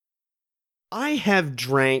I have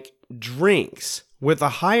drank drinks with a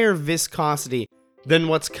higher viscosity than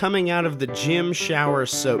what's coming out of the gym shower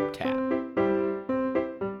soap tap.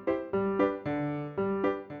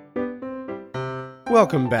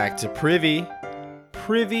 Welcome back to Privy.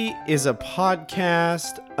 Privy is a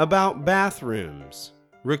podcast about bathrooms,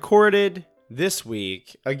 recorded this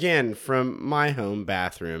week, again from my home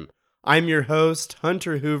bathroom. I'm your host,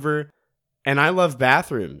 Hunter Hoover, and I love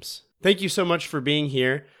bathrooms. Thank you so much for being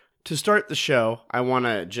here. To start the show, I want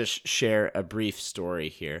to just share a brief story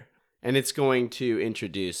here, and it's going to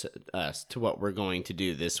introduce us to what we're going to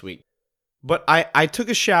do this week. But I took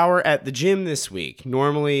a shower at the gym this week.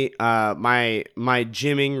 Normally, my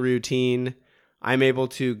gymming routine, I'm able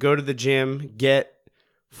to go to the gym, get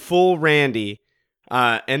full randy,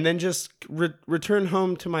 and then just return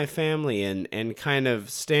home to my family and kind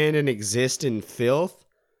of stand and exist in filth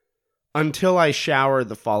until I shower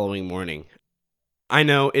the following morning. I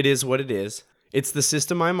know it is what it is. It's the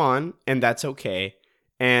system I'm on, and that's okay.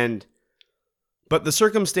 But the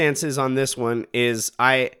circumstances on this one is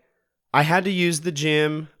I had to use the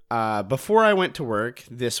gym before I went to work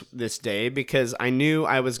this day because I knew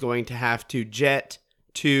I was going to have to jet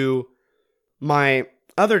to my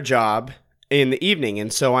other job in the evening.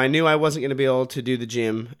 And so I knew I wasn't going to be able to do the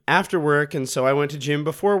gym after work. And so I went to gym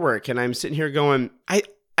before work. And I'm sitting here going,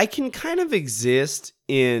 I can kind of exist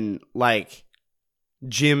in like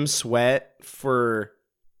gym sweat for,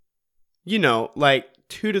 like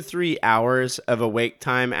 2 to 3 hours of awake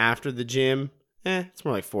time after the gym. It's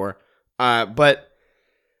more like 4. But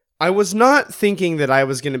I was not thinking that I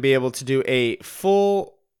was going to be able to do a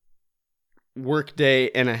full work day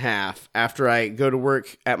and a half after I go to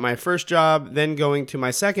work at my first job, then going to my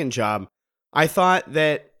second job. I thought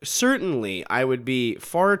that certainly I would be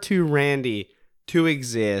far too randy to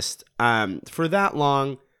exist for that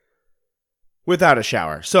long without a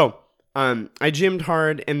shower. So I gymmed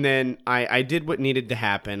hard, and then I did what needed to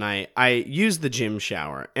happen. I used the gym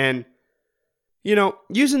shower, and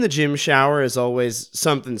using the gym shower is always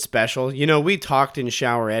something special. We talked in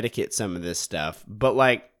shower etiquette some of this stuff, but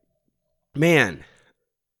man,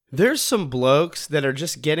 there's some blokes that are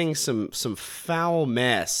just getting some foul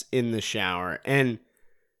mess in the shower, and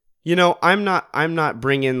I'm not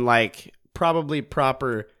bringing probably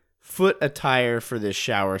proper foot attire for this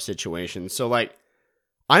shower situation. So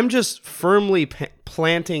I'm just firmly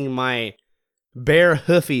planting my bare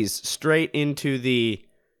hoofies straight into the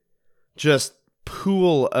just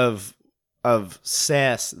pool of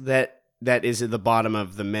cess that is at the bottom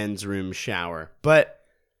of the men's room shower. But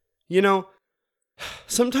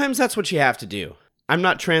sometimes that's what you have to do. I'm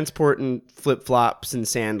not transporting flip-flops and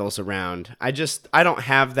sandals around. I don't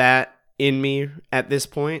have that in me at this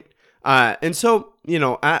point. And so,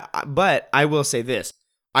 but I will say this.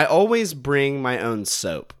 I always bring my own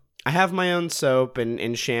soap. I have my own soap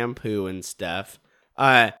and shampoo and stuff.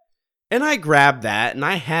 And I grabbed that and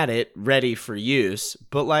I had it ready for use.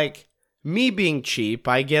 But me being cheap,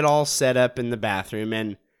 I get all set up in the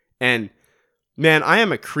bathroom and man, I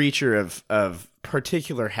am a creature of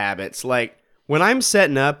particular habits. When I'm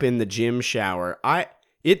setting up in the gym shower,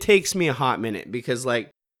 it takes me a hot minute because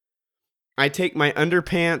I take my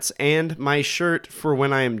underpants and my shirt for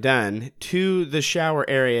when I am done to the shower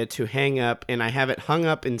area to hang up, and I have it hung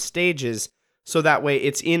up in stages so that way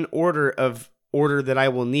it's in order that I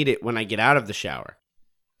will need it when I get out of the shower.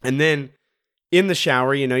 And then in the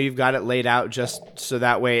shower, you've got it laid out just so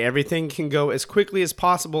that way everything can go as quickly as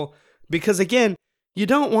possible because again, you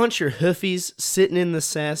don't want your hoofies sitting in the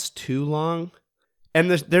cess too long. And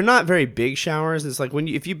they're not very big showers. It's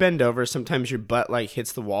if you bend over, sometimes your butt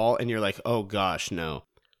hits the wall and you're like, oh gosh, no.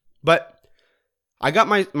 But I got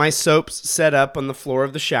my soaps set up on the floor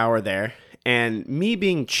of the shower there. And me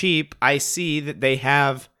being cheap, I see that they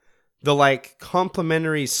have the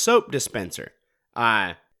complimentary soap dispenser.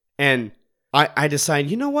 And I decide,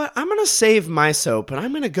 you know what? I'm going to save my soap and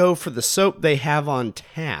I'm going to go for the soap they have on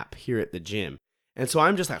tap here at the gym. And so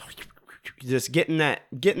I'm just just getting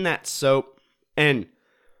that soap. And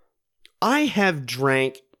I have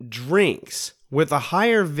drank drinks with a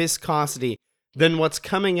higher viscosity than what's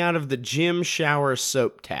coming out of the gym shower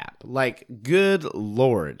soap tap. Good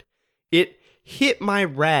Lord. It hit my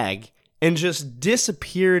rag and just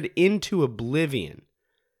disappeared into oblivion.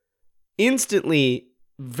 Instantly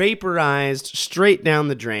vaporized straight down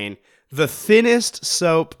the drain. The thinnest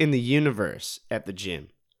soap in the universe at the gym.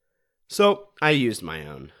 So I used my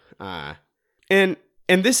own.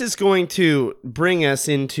 And this is going to bring us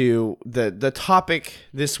into the topic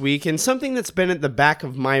this week and something that's been at the back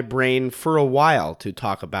of my brain for a while to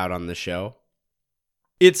talk about on the show.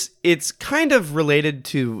 It's kind of related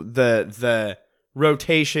to the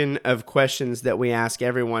rotation of questions that we ask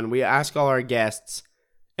everyone. We ask all our guests.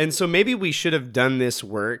 And so maybe we should have done this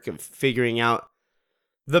work of figuring out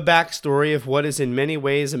the backstory of what is in many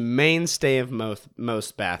ways a mainstay of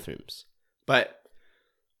most bathrooms. But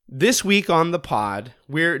this week on the pod,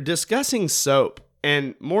 we're discussing soap,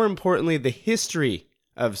 and more importantly, the history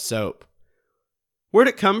of soap. Where'd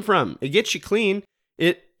it come from? It gets you clean.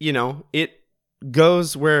 It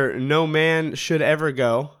goes where no man should ever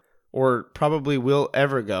go, or probably will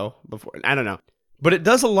ever go before. I don't know. But it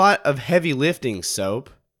does a lot of heavy lifting, soap.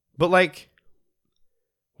 But like,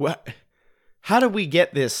 what? How do we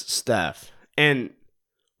get this stuff? And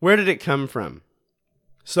where did it come from?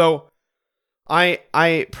 So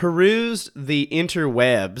I perused the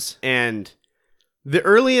interwebs, and the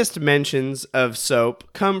earliest mentions of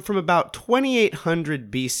soap come from about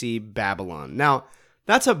 2800 BC Babylon. Now,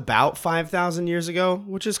 that's about 5,000 years ago,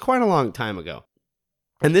 which is quite a long time ago.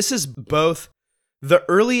 And this is both the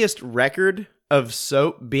earliest record of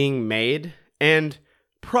soap being made and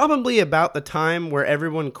probably about the time where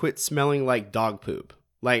everyone quit smelling like dog poop.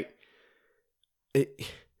 Like,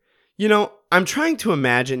 I'm trying to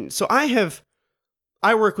imagine. So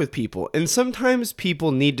I work with people, and sometimes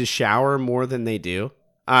people need to shower more than they do.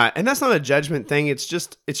 And that's not a judgment thing. It's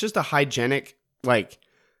just a hygienic,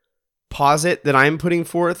 posit that I'm putting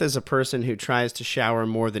forth as a person who tries to shower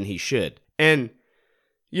more than he should. And,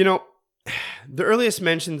 the earliest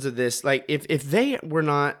mentions of this, if they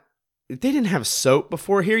didn't have soap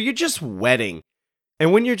before here, you're just wetting.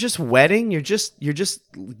 And when you're just wetting, you're just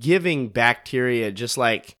giving bacteria just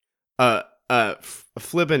like a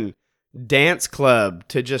flippin' dance club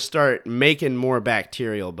to just start making more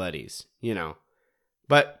bacterial buddies,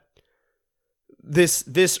 But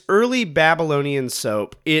this early Babylonian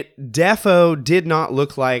soap, it defo did not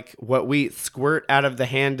look like what we squirt out of the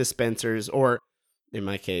hand dispensers, or in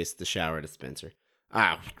my case, the shower dispenser,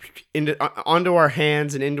 onto our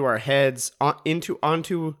hands and into our heads, not into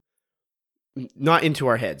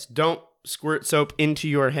our heads. Don't squirt soap into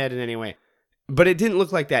your head in any way. But it didn't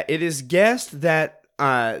look like that. It is guessed that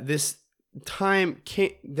the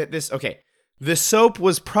soap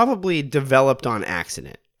was probably developed on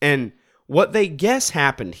accident. And what they guess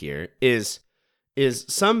happened here is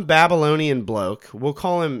some Babylonian bloke, we'll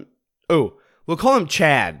call him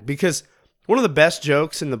Chad, because one of the best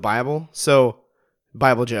jokes in the Bible,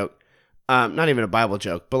 Bible joke, not even a Bible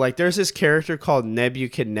joke, but there's this character called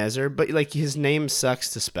Nebuchadnezzar, but his name sucks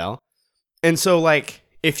to spell. And so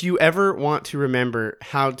if you ever want to remember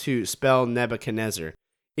how to spell Nebuchadnezzar,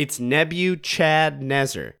 it's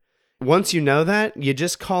Nebuchadnezzar. Once you know that, you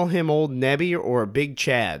just call him Old Nebby or Big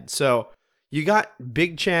Chad. So you got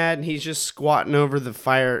Big Chad, and he's just squatting over the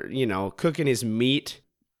fire, cooking his meat.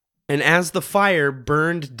 And as the fire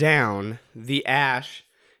burned down, the ash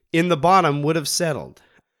in the bottom would have settled.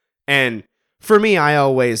 And for me, I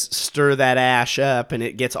always stir that ash up, and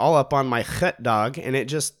it gets all up on my hot dog, and it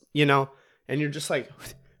just, and you're just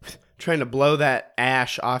trying to blow that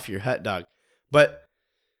ash off your hot dog. But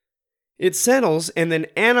it settles, and then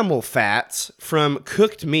animal fats from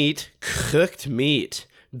cooked meat,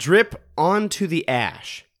 drip onto the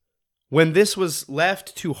ash. When this was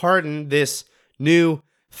left to harden, this new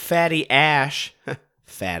fatty ash,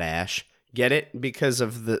 fat ash, get it? Because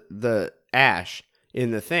of the ash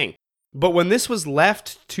in the thing. But when this was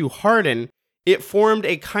left to harden, it formed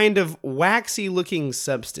a kind of waxy looking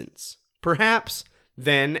substance. Perhaps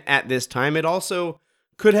then at this time it also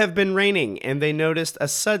could have been raining, and they noticed a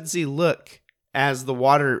sudsy look as the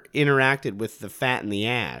water interacted with the fat and the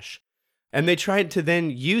ash. And they tried to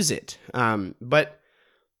then use it. But,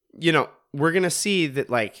 we're going to see that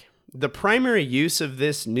the primary use of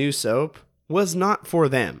this new soap was not for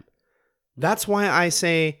them. That's why I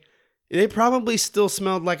say they probably still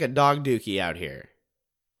smelled like a dog dookie out here.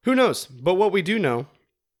 Who knows? But what we do know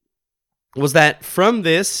was that from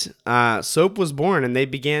this, soap was born, and they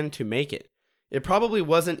began to make it. It probably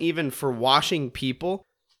wasn't even for washing people,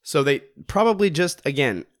 so they probably just,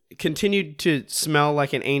 again, continued to smell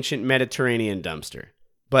like an ancient Mediterranean dumpster.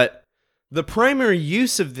 But the primary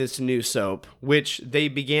use of this new soap, which they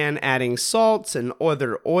began adding salts and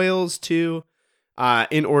other oils to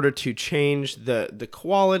in order to change the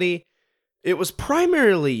quality, it was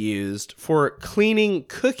primarily used for cleaning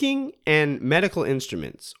cooking and medical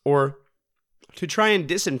instruments, or to try and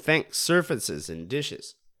disinfect surfaces and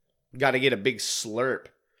dishes. Got to get a big slurp.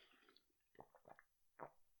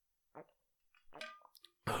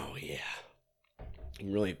 Oh yeah,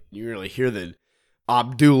 you really hear the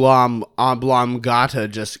Abdullah Oblongata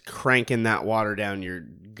just cranking that water down your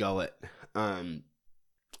gullet.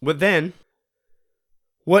 But then,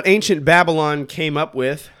 what ancient Babylon came up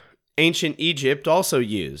with ancient Egypt also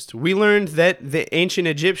used. We learned that the ancient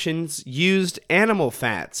Egyptians used animal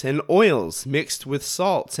fats and oils mixed with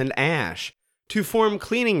salts and ash to form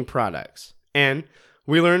cleaning products. And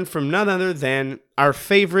we learned from none other than our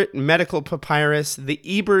favorite medical papyrus, the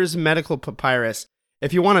Ebers Medical Papyrus.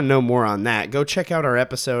 If you want to know more on that, go check out our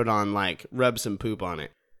episode on, rub some poop on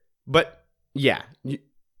it. But, yeah,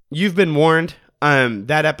 you've been warned.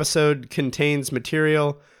 That episode contains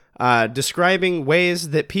material describing ways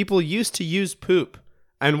that people used to use poop.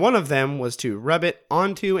 And one of them was to rub it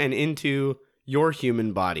onto and into your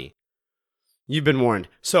human body. You've been warned.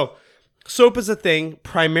 So, soap is a thing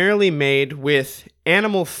primarily made with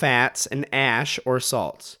animal fats and ash or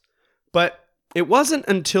salts. But it wasn't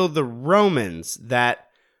until the Romans that,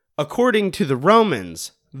 according to the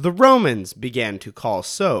Romans began to call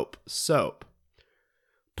soap, soap.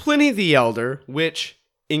 Pliny the Elder, which,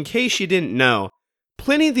 in case you didn't know,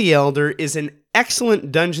 Pliny the Elder is an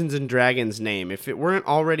excellent Dungeons & Dragons name if it weren't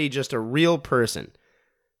already just a real person.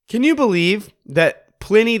 Can you believe that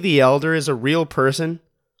Pliny the Elder is a real person?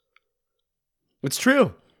 It's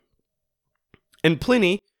true. And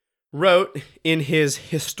Pliny wrote in his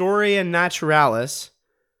Historia Naturalis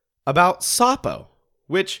about Sapo,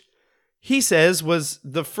 which he says was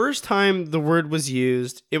the first time the word was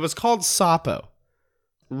used. It was called Sapo,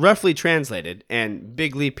 roughly translated, and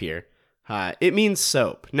big leap here, it means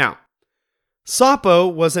soap. Now,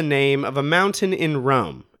 Sapo was a name of a mountain in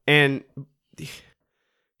Rome, and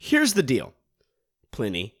here's the deal,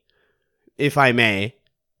 Pliny, if I may,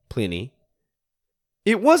 Pliny.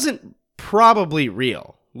 It wasn't probably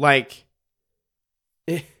real.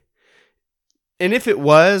 And if it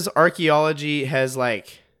was, archaeology has,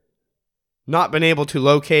 not been able to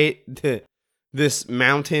locate this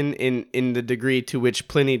mountain in the degree to which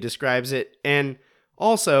Pliny describes it. And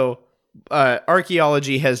also,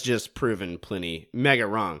 archaeology has just proven Pliny mega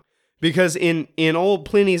wrong. Because in old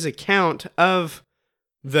Pliny's account of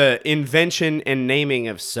the invention and naming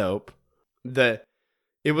of soap,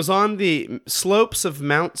 it was on the slopes of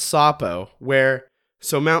Mount Sapo,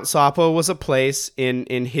 so Mount Sapo was a place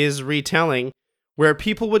in his retelling where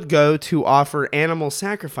people would go to offer animal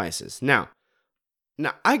sacrifices. Now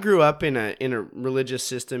I grew up in a religious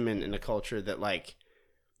system and in a culture that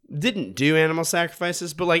didn't do animal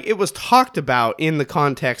sacrifices, but it was talked about in the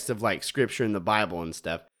context of scripture and the Bible and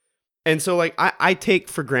stuff. And so I take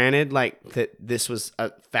for granted that this was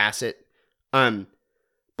a facet.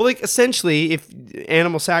 But essentially, if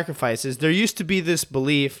animal sacrifices, there used to be this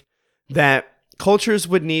belief that cultures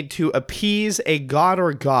would need to appease a god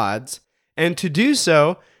or gods, and to do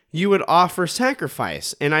so, you would offer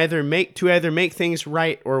sacrifice and either make things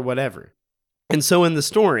right or whatever. And so in the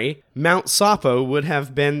story, Mount Sapo would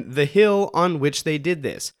have been the hill on which they did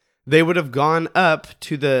this. They would have gone up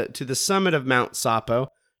to the summit of Mount Sapo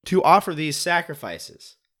to offer these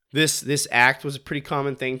sacrifices. This act was a pretty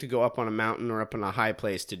common thing to go up on a mountain or up on a high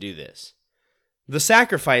place to do this. The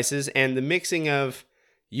sacrifices and the mixing of,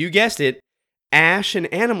 you guessed it, ash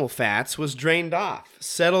and animal fats was drained off,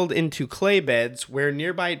 settled into clay beds where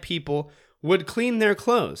nearby people would clean their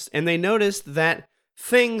clothes, and they noticed that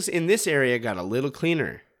things in this area got a little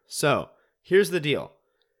cleaner. So, here's the deal.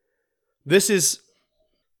 This is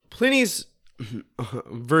Pliny's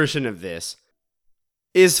version of this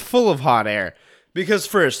is full of hot air. Because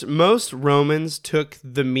first, most Romans took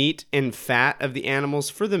the meat and fat of the animals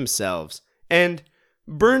for themselves and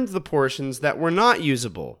burned the portions that were not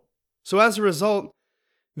usable. So as a result,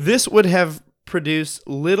 this would have produced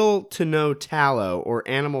little to no tallow or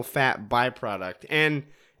animal fat byproduct, and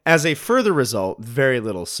as a further result, very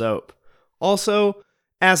little soap. Also,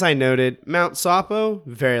 as I noted, Mount Sapo,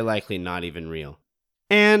 very likely not even real.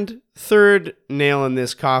 And third nail in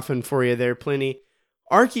this coffin for you there, Pliny,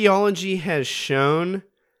 archaeology has shown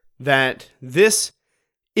that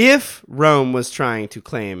if Rome was trying to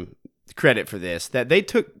claim credit for this, that they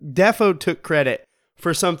defo took credit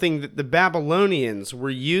for something that the Babylonians were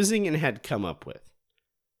using and had come up with.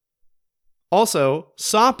 Also,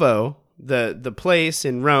 Sapo, the place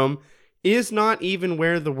in Rome, is not even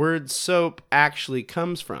where the word soap actually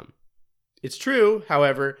comes from. It's true,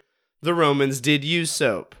 however, the Romans did use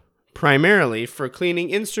soap, primarily for cleaning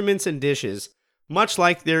instruments and dishes, much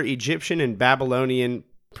like their Egyptian and Babylonian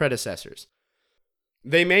predecessors.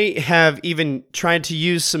 They may have even tried to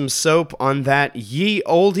use some soap on that ye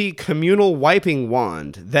olde communal wiping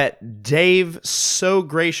wand that Dave so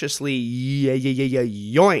graciously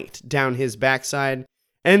yoinked down his backside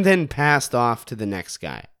and then passed off to the next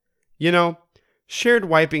guy. You know, shared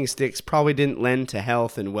wiping sticks probably didn't lend to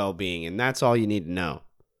health and well-being, and that's all you need to know.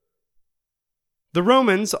 The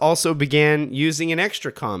Romans also began using an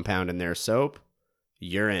extra compound in their soap.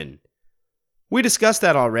 urine. We discussed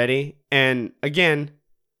that already, and again,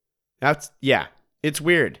 it's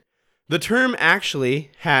weird. The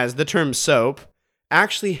term soap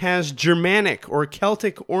actually has Germanic or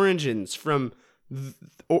Celtic origins from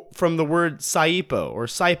the word saipo or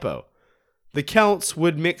saipo. The Celts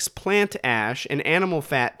would mix plant ash and animal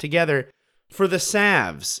fat together for the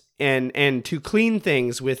salves and to clean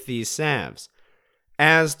things with these salves.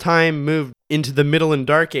 As time moved into the Middle and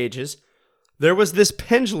Dark Ages, there was this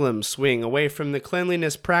pendulum swing away from the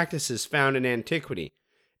cleanliness practices found in antiquity,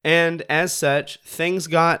 and as such, things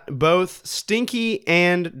got both stinky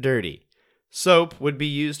and dirty. Soap would be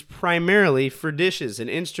used primarily for dishes and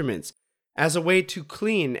instruments as a way to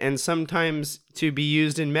clean and sometimes to be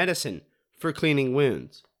used in medicine for cleaning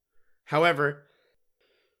wounds. However,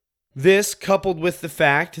 this coupled with the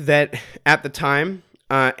fact that at the time,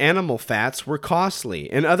 animal fats were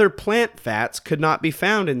costly and other plant fats could not be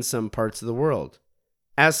found in some parts of the world.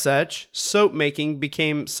 As such, soap making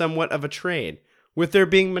became somewhat of a trade, with there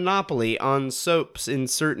being monopoly on soaps in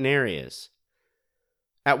certain areas.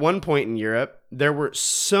 At one point in Europe, there were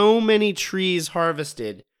so many trees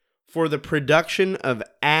harvested for the production of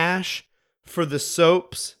ash for the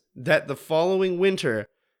soaps that the following winter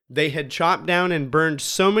they had chopped down and burned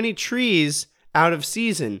so many trees out of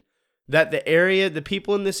season that the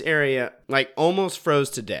people in this area almost froze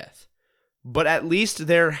to death. But at least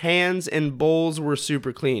their hands and bowls were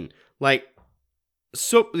super clean. Can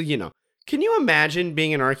you imagine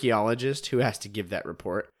being an archaeologist who has to give that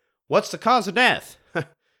report? What's the cause of death?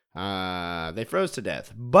 They froze to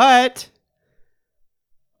death. But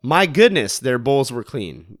my goodness, their bowls were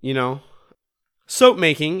clean, Soap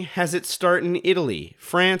making has its start in Italy,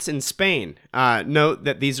 France, and Spain. Note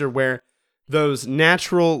that these are where those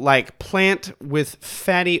natural, plant with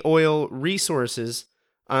fatty oil resources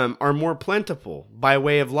are more plentiful by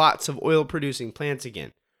way of lots of oil-producing plants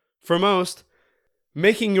again. For most,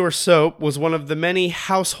 making your soap was one of the many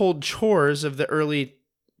household chores of the early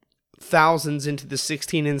thousands into the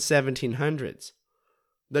 16 and 1700s.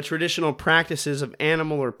 The traditional practices of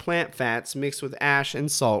animal or plant fats mixed with ash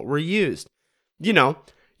and salt were used.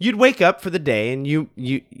 You'd wake up for the day and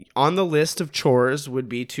you on the list of chores would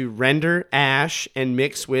be to render ash and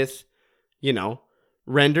mix with,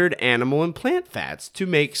 rendered animal and plant fats to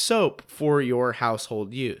make soap for your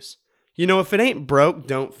household use. If it ain't broke,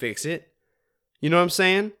 don't fix it. You know what I'm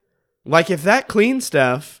saying? If that clean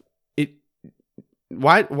stuff,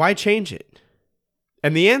 why change it?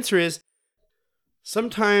 And the answer is,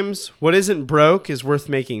 sometimes what isn't broke is worth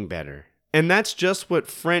making better. And that's just what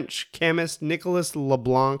French chemist Nicolas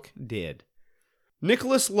Leblanc did.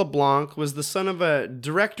 Nicolas Leblanc was the son of a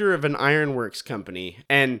director of an ironworks company,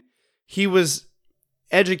 and he was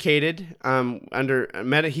educated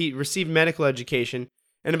he received medical education.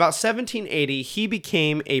 In about 1780, he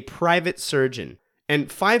became a private surgeon. And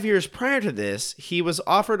 5 years prior to this, he was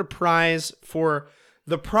offered a prize for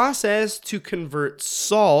the process to convert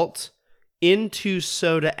salt into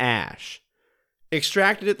soda ash.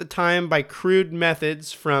 Extracted at the time by crude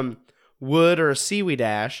methods from wood or seaweed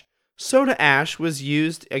ash, soda ash was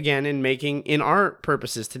used again in making, in our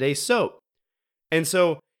purposes today, soap. And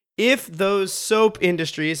so if those soap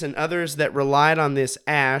industries and others that relied on this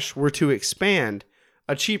ash were to expand,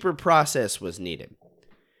 a cheaper process was needed.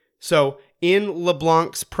 So in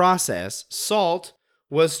Leblanc's process, salt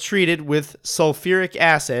was treated with sulfuric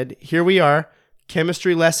acid. Here we are,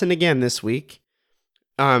 chemistry lesson again this week.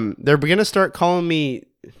 They're going to start calling me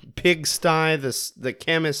Pigsty, the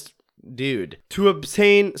chemist dude.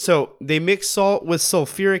 So they mix salt with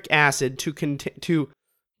sulfuric acid to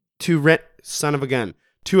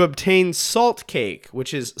obtain salt cake,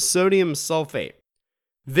 which is sodium sulfate.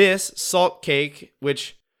 This salt cake,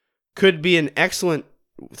 which could be an excellent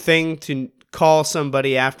thing to call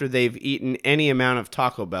somebody after they've eaten any amount of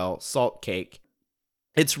Taco Bell, salt cake.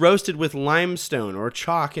 It's roasted with limestone or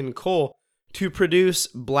chalk and coal to produce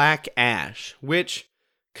black ash, which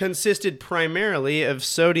consisted primarily of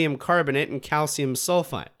sodium carbonate and calcium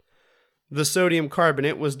sulfide. The sodium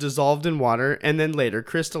carbonate was dissolved in water and then later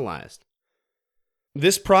crystallized.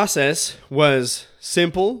 This process was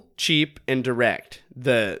simple, cheap, and direct,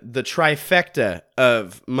 the trifecta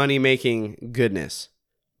of money-making goodness.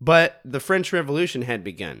 But the French Revolution had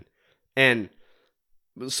begun, and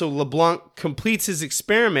so Leblanc completes his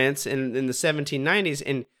experiments in the 1790s,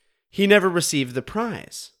 and he never received the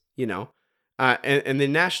prize, and the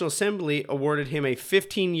National Assembly awarded him a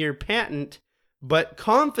 15-year patent, but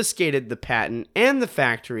confiscated the patent and the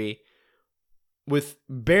factory with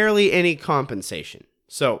barely any compensation.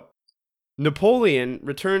 So Napoleon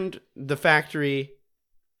returned the factory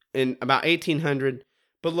in about 1800,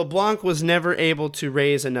 But LeBlanc was never able to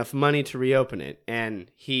raise enough money to reopen it,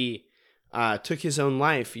 and he took his own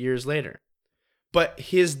life years later. But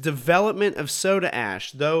his development of soda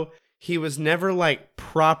ash, though he was never like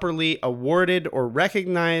properly awarded or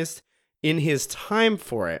recognized in his time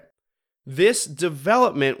for it, this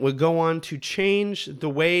development would go on to change the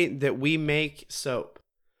way that we make soap.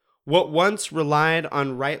 What once relied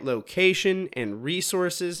on right location and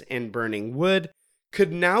resources and burning wood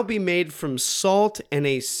could now be made from salt and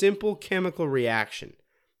a simple chemical reaction.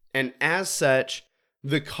 And as such,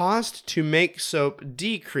 the cost to make soap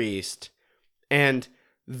decreased and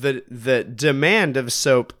the demand of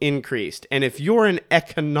soap increased. And if you're an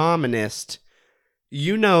economist,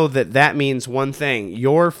 you know that that means one thing: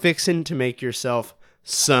 you're fixing to make yourself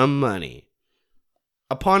some money.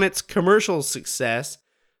 Upon its commercial success,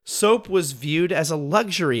 soap was viewed as a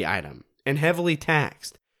luxury item and heavily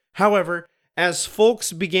taxed. However, as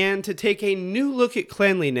folks began to take a new look at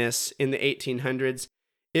cleanliness in the 1800s,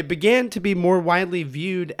 it began to be more widely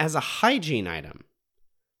viewed as a hygiene item.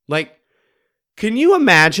 Like, can you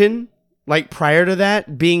imagine, like prior to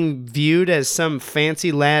that, being viewed as some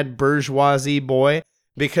fancy lad bourgeoisie boy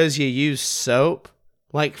because you use soap?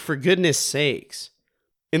 Like, for goodness sakes.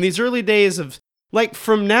 In these early days of, like,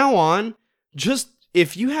 from now on, just,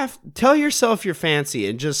 if you have, tell yourself you're fancy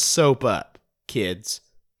and just soap up, kids.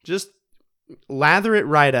 Just lather it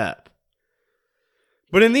right up.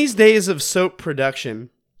 But in these days of soap production,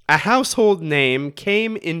 a household name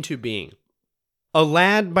came into being. A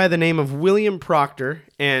lad by the name of William Proctor,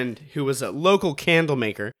 and who was a local candle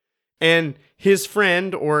maker, and his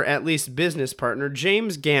friend, or at least business partner,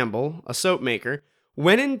 James Gamble, a soap maker,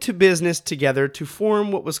 went into business together to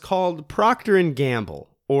form what was called Procter & Gamble,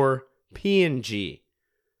 or P&G.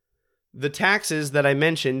 The taxes that I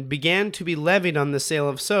mentioned began to be levied on the sale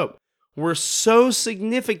of soap, were so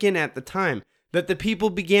significant at the time that the people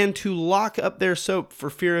began to lock up their soap for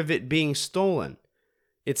fear of it being stolen.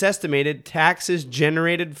 It's estimated taxes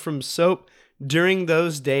generated from soap during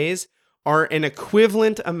those days are an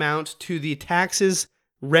equivalent amount to the taxes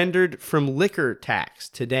rendered from liquor tax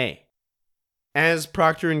today. As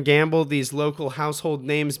Procter & Gamble, these local household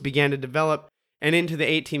names began to develop, and into the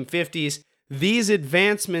 1850s, these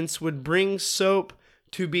advancements would bring soap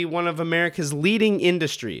to be one of America's leading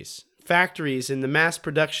industries. Factories in the mass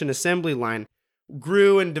production assembly line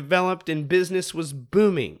grew and developed, and business was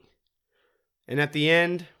booming. And at the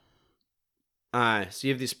end, so you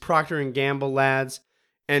have these Procter & Gamble lads,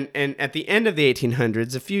 and at the end of the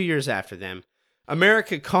 1800s, a few years after them,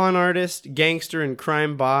 American con artist, gangster, and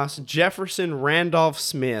crime boss Jefferson Randolph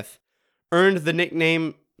Smith earned the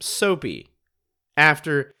nickname Soapy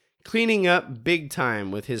after cleaning up big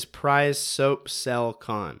time with his prize soap sell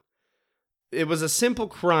con. It was a simple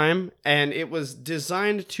crime, and it was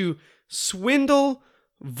designed to swindle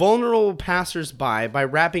vulnerable passers-by by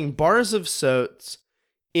wrapping bars of soaps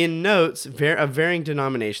in notes of varying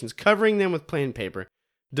denominations, covering them with plain paper,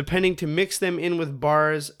 depending to mix them in with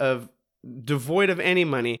bars of devoid of any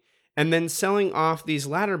money, and then selling off these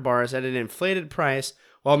latter bars at an inflated price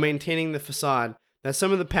while maintaining the facade that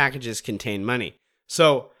some of the packages contain money.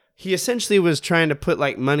 So he essentially was trying to put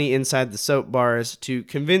like money inside the soap bars to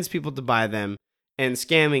convince people to buy them and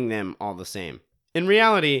scamming them all the same. In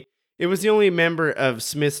reality, it was the only member of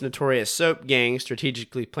Smith's notorious soap gang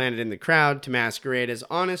strategically planted in the crowd to masquerade as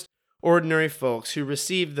honest, ordinary folks who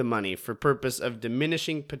received the money for purpose of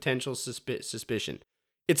diminishing potential suspicion.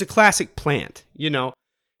 It's a classic plant, you know.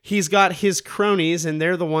 He's got his cronies, and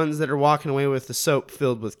they're the ones that are walking away with the soap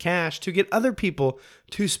filled with cash to get other people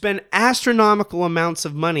to spend astronomical amounts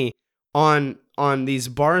of money on these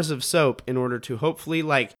bars of soap in order to hopefully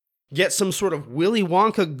like get some sort of Willy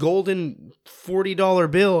Wonka golden $40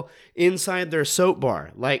 bill inside their soap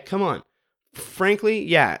bar. Like, come on. Frankly,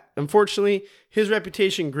 yeah, unfortunately, his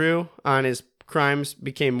reputation grew and his crimes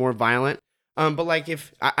became more violent. But like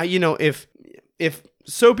if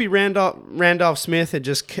Soapy Randolph Smith had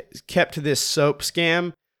just kept to this soap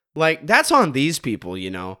scam, like that's on these people, you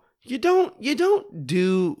know. You don't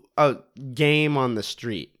do a game on the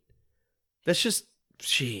street. That's just,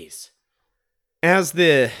 jeez. As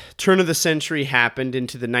the turn of the century happened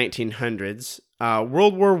into the 1900s,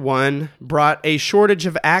 World War I brought a shortage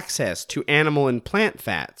of access to animal and plant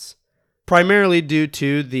fats, primarily due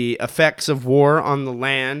to the effects of war on the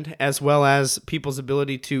land, as well as people's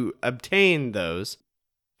ability to obtain those.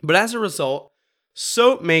 But as a result,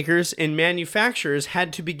 soap makers and manufacturers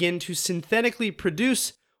had to begin to synthetically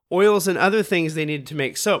produce oils and other things they needed to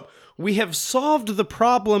make soap. We have solved the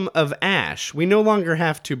problem of ash. We no longer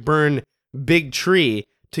have to burn big tree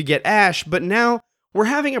to get ash, but now we're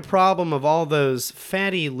having a problem of all those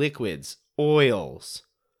fatty liquids, oils.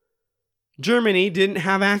 Germany didn't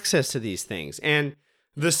have access to these things, and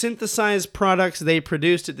the synthesized products they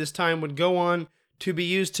produced at this time would go on to be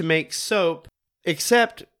used to make soap,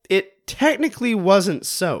 except it technically wasn't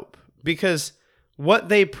soap, because what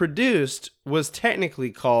they produced was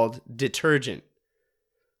technically called detergent.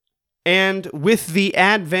 And with the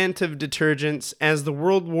advent of detergents, as the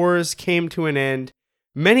world wars came to an end,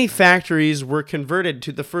 many factories were converted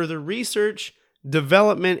to the further research,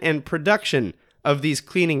 development, and production of these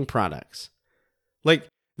cleaning products. Like,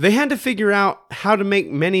 they had to figure out how to make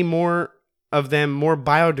many more of them more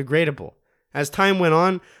biodegradable. As time went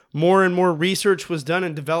on, more and more research was done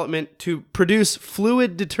in development to produce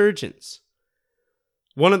fluid detergents.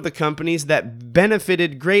 One of the companies that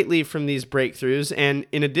benefited greatly from these breakthroughs, and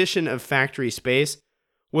in addition of factory space,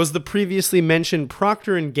 was the previously mentioned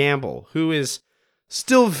Procter & Gamble, who is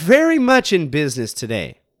still very much in business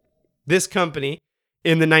today. This company,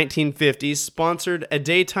 in the 1950s, sponsored a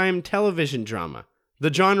daytime television drama,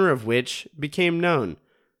 the genre of which became known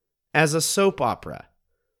as a soap opera.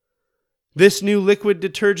 This new liquid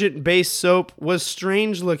detergent-based soap was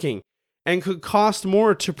strange looking and could cost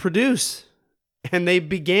more to produce, and they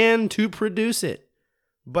began to produce it.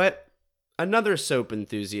 But another soap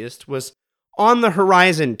enthusiast was on the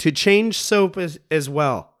horizon to change soap as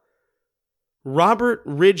well. Robert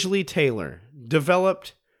Ridgely Taylor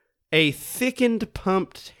developed a thickened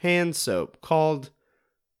pumped hand soap called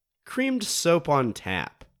Creamed Soap on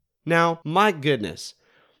Tap. Now, my goodness,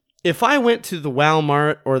 if I went to the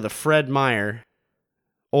Walmart or the Fred Meyer,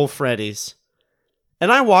 old Freddy's,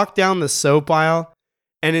 and I walked down the soap aisle,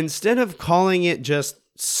 and instead of calling it just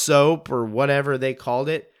soap or whatever they called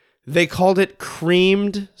it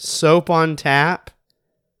Creamed Soap on Tap,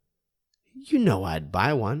 you know I'd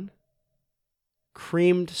buy one.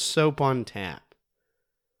 Creamed Soap on Tap.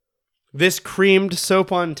 This creamed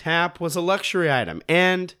soap on tap was a luxury item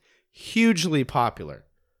and hugely popular.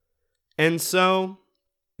 And so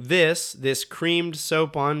this creamed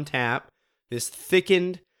soap on tap, this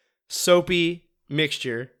thickened soapy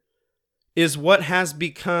mixture, is what has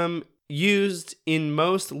become used in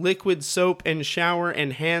most liquid soap and shower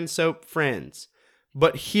and hand soap friends.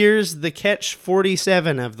 But here's the catch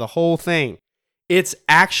 47 of the whole thing. It's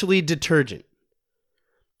actually detergent.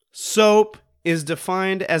 Soap is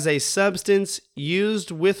defined as a substance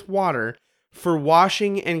used with water for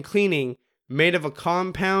washing and cleaning, made of a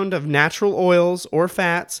compound of natural oils or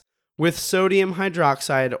fats with sodium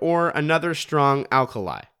hydroxide or another strong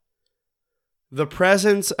alkali. The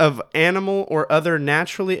presence of animal or other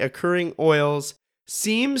naturally occurring oils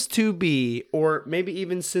seems to be, or maybe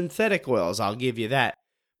even synthetic oils, I'll give you that,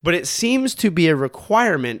 but it seems to be a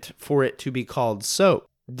requirement for it to be called soap.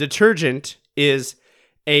 Detergent is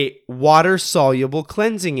a water-soluble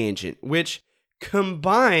cleansing agent, which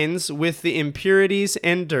combines with the impurities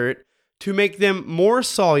and dirt to make them more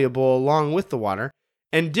soluble along with the water,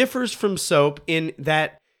 and differs from soap in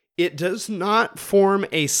that it does not form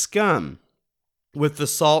a scum with the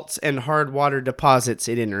salts and hard water deposits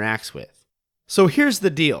it interacts with. So here's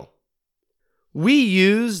the deal. We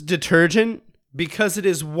use detergent because it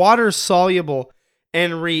is water-soluble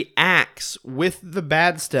and reacts with the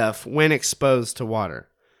bad stuff when exposed to water.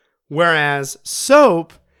 Whereas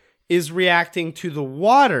soap is reacting to the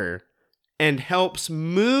water and helps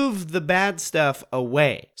move the bad stuff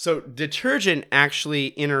away. So detergent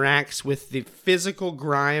actually interacts with the physical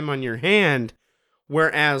grime on your hand,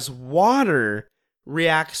 whereas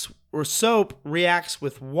soap reacts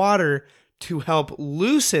with water to help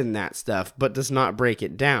loosen that stuff, but does not break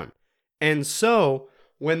it down. And so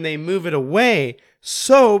when they move it away,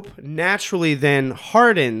 soap naturally then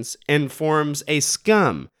hardens and forms a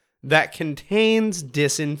scum that contains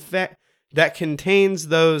that contains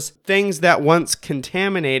those things that once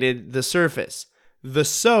contaminated the surface. The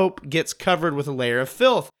soap gets covered with a layer of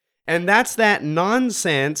filth. And that's that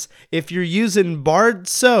nonsense. If you're using barred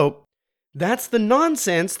soap, that's the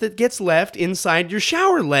nonsense that gets left inside your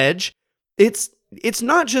shower ledge. It's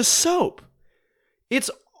not just soap.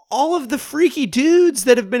 It's all of the freaky dudes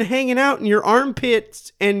that have been hanging out in your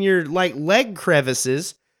armpits and your leg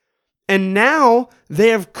crevices. And now they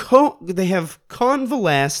have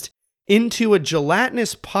convalesced into a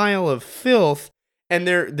gelatinous pile of filth, and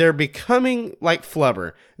they're becoming like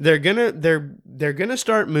flubber. They're gonna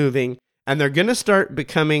start moving, and they're gonna start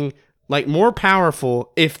becoming like more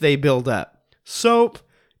powerful if they build up. Soap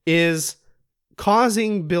is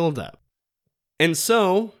causing buildup. And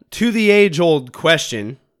so, to the age-old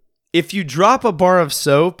question, if you drop a bar of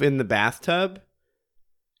soap in the bathtub,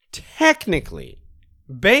 technically,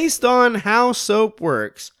 based on how soap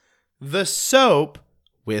works, the soap,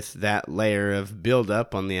 with that layer of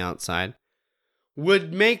buildup on the outside,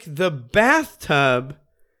 would make the bathtub,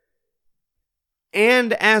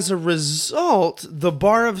 and as a result, the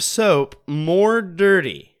bar of soap, more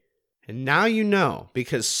dirty. And now you know,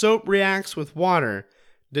 because soap reacts with water,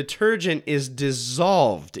 detergent is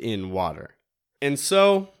dissolved in water. And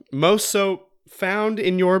so, most soap found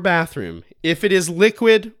in your bathroom, if it is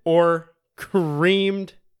liquid or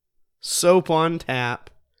creamed soap on tap,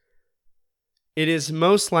 it is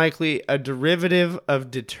most likely a derivative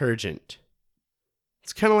of detergent.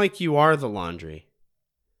 It's kind of like you are the laundry.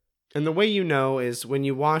 And the way you know is when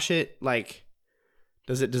you wash it, like,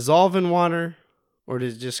 does it dissolve in water? Or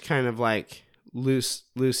does it just kind of like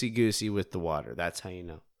loosey-goosey with the water? That's how you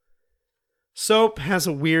know. Soap has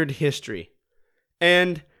a weird history.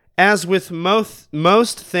 And as with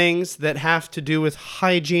most things that have to do with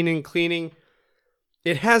hygiene and cleaning,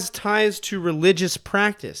 it has ties to religious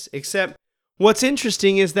practice. Except what's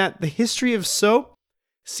interesting is that the history of soap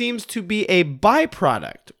seems to be a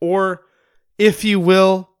byproduct, or, if you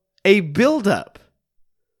will, a buildup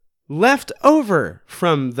left over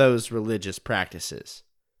from those religious practices.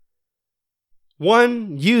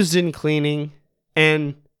 One used in cleaning,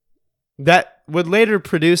 and that would later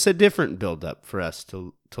produce a different buildup for us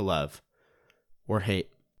to love or hate.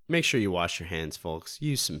 Make sure you wash your hands, folks.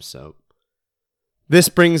 Use some soap. This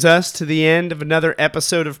brings us to the end of another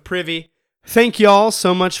episode of Privy. Thank you all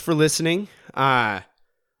so much for listening.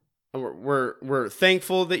 We're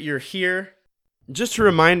thankful that you're here. Just a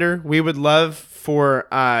reminder, we would love for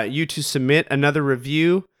you to submit another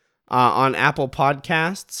review on Apple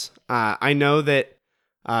Podcasts. I know that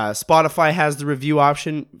Spotify has the review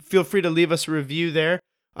option. Feel free to leave us a review there.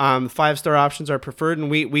 5-star options are preferred, and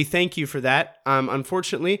we thank you for that.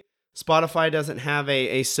 Unfortunately, Spotify doesn't have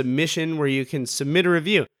a submission where you can submit a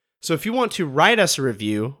review. So if you want to write us a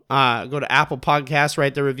review, go to Apple Podcasts,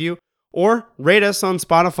 write the review, or rate us on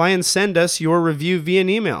Spotify and send us your review via an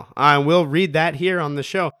email. We'll read that here on the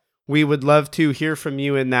show. We would love to hear from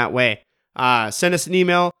you in that way. Send us an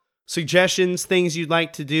email, suggestions, things you'd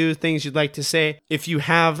like to do, things you'd like to say. If you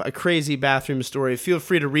have a crazy bathroom story, feel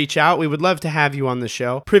free to reach out. We would love to have you on the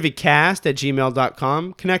show.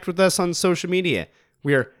 privycast@gmail.com. Connect with us on social media.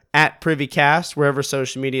 We are at privycast, wherever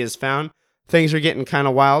social media is found. Things are getting kind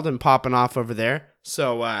of wild and popping off over there.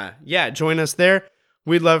 So, join us there.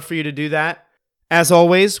 We'd love for you to do that. As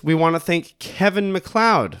always, we want to thank Kevin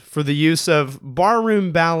MacLeod for the use of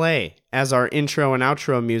Barroom Ballet as our intro and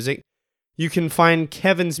outro music. You can find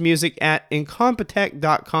Kevin's music at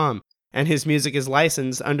incompetech.com, and his music is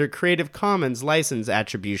licensed under Creative Commons License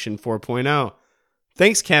Attribution 4.0.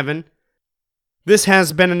 Thanks, Kevin. This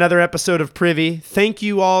has been another episode of Privy. Thank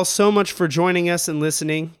you all so much for joining us and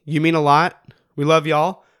listening. You mean a lot. We love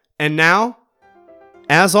y'all. And now,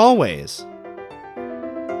 as always,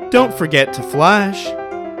 don't forget to flush.